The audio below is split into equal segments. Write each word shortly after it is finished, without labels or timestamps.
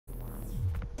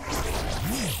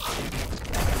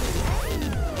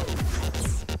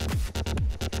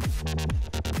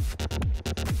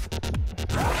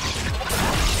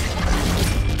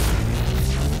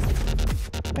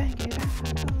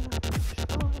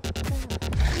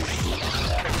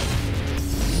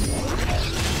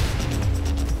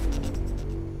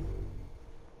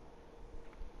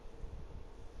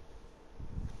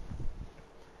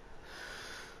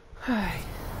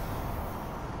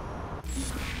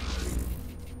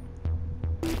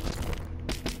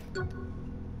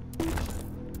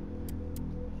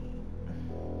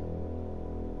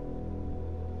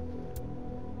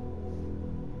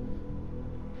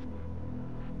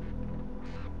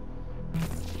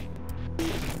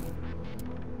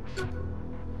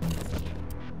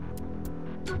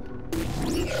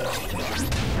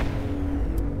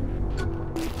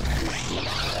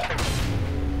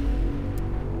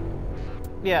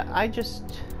Yeah, I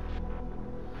just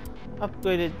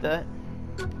upgraded that.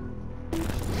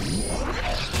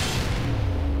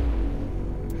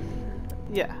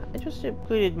 Yeah, I just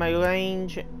upgraded my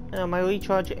range, my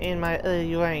recharge, and my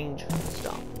range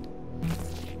stuff.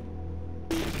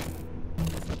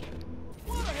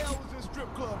 What the hell was this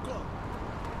strip club called?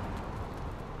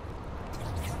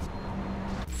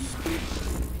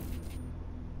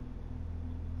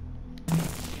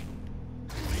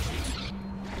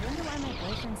 I wonder why my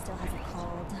boyfriend still hasn't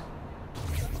called.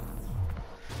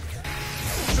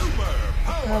 Super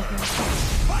Power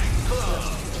Fight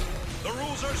Club! The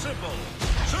rules are simple.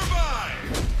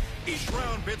 Survive! Each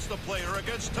round pits the player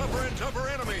against tougher and tougher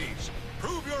enemies.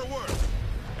 Prove your worth,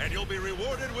 and you'll be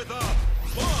rewarded with a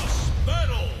boss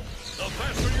battle! The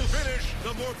faster you finish,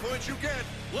 the more points you get.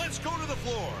 Let's go to the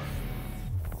floor.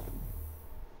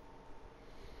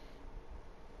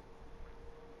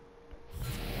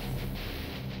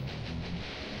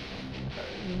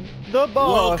 The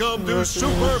boss. Welcome to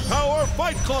Super Power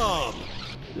Fight Club!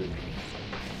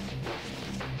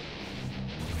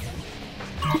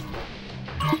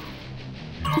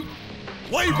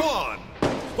 Wave one,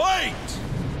 fight!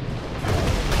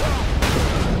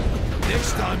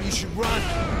 Next time you should run.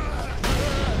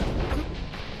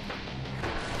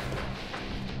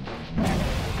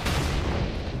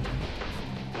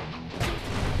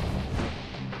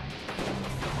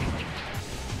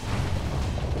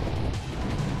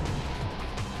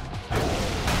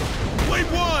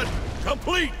 Wave one,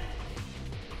 complete!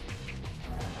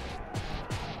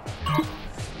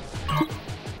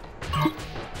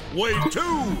 Wave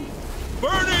two,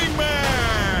 Burning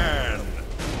Man!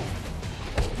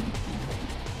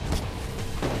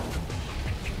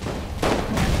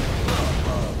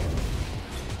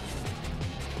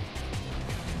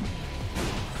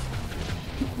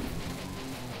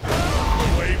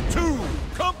 Wave two,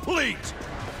 complete!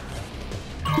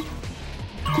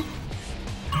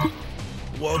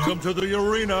 Welcome to the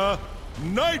arena,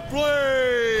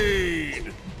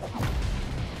 Nightblade!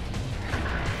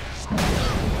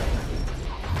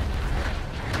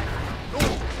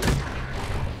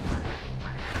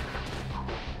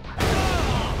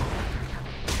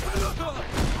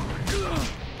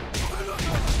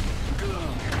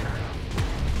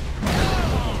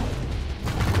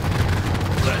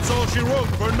 That's all she wrote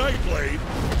for Nightblade.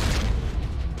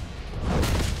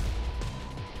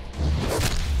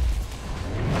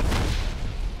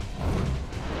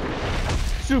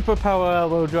 Super power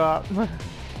elbow drop. That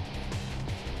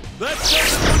does it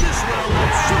for this round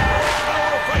of Super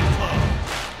Power Fight Club.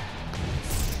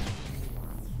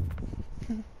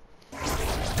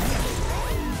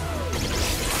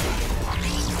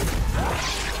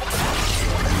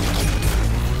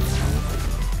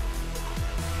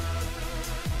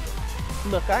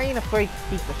 Look, I ain't afraid to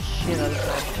beat the shit out of them.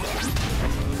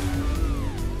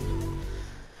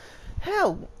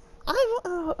 Hell,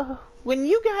 when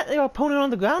you got your opponent on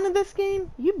the ground in this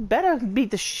game, you better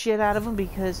beat the shit out of them,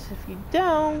 because if you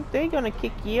don't, they're gonna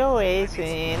kick your ass,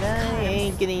 and I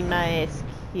ain't getting my ass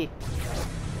kicked.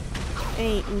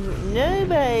 Ain't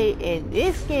nobody in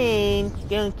this game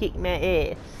gonna kick my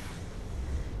ass.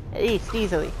 At least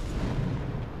easily.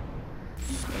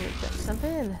 Let me check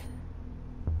something.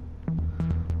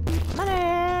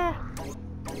 Money!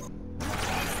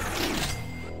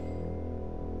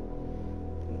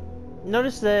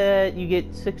 Notice that you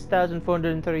get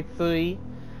 6,433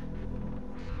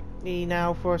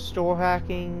 now for store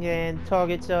hacking, and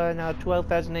targets are now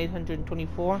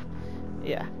 12,824.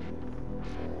 Yeah.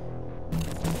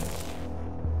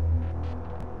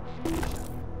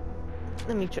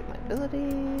 Let me check my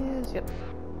abilities. Yep.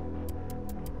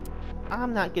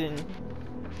 I'm not getting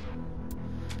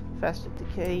faster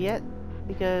decay yet,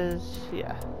 because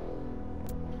yeah.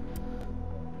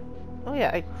 Oh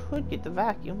yeah, I could get the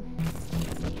vacuum.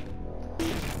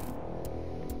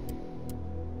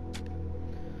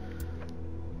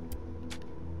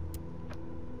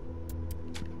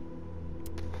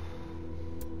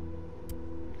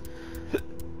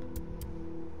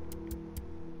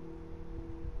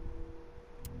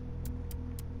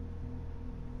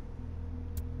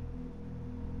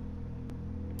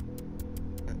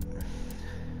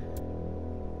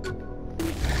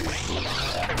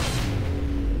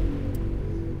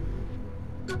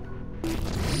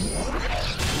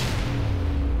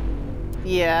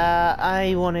 Yeah,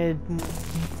 I wanted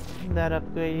that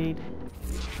upgrade.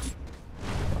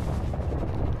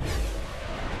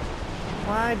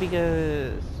 Why?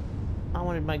 Because I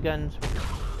wanted my guns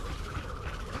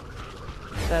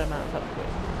that amount of upgrade.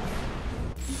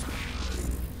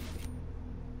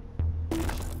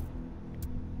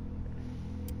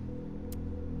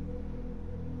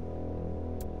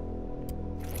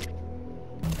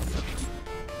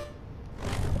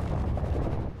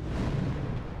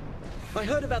 I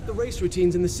heard about the race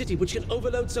routines in the city which can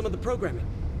overload some of the programming.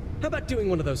 How about doing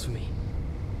one of those for me?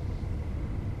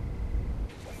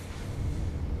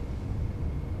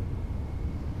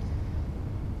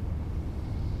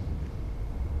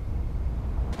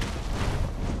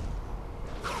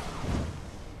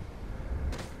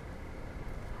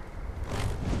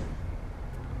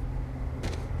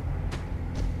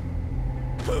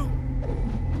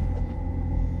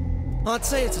 I'd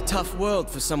say it's a tough world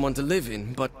for someone to live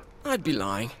in, but I'd be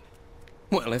lying.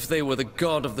 Well, if they were the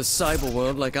god of the cyber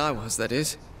world like I was, that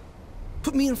is.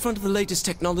 Put me in front of the latest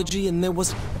technology and there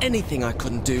wasn't anything I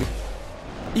couldn't do.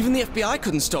 Even the FBI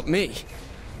couldn't stop me.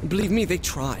 And believe me, they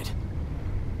tried.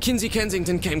 Kinsey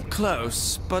Kensington came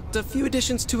close, but a few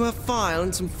additions to her file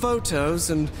and some photos,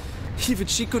 and even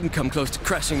she couldn't come close to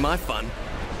crashing my fun.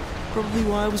 Probably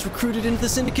why I was recruited into the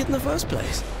syndicate in the first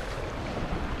place.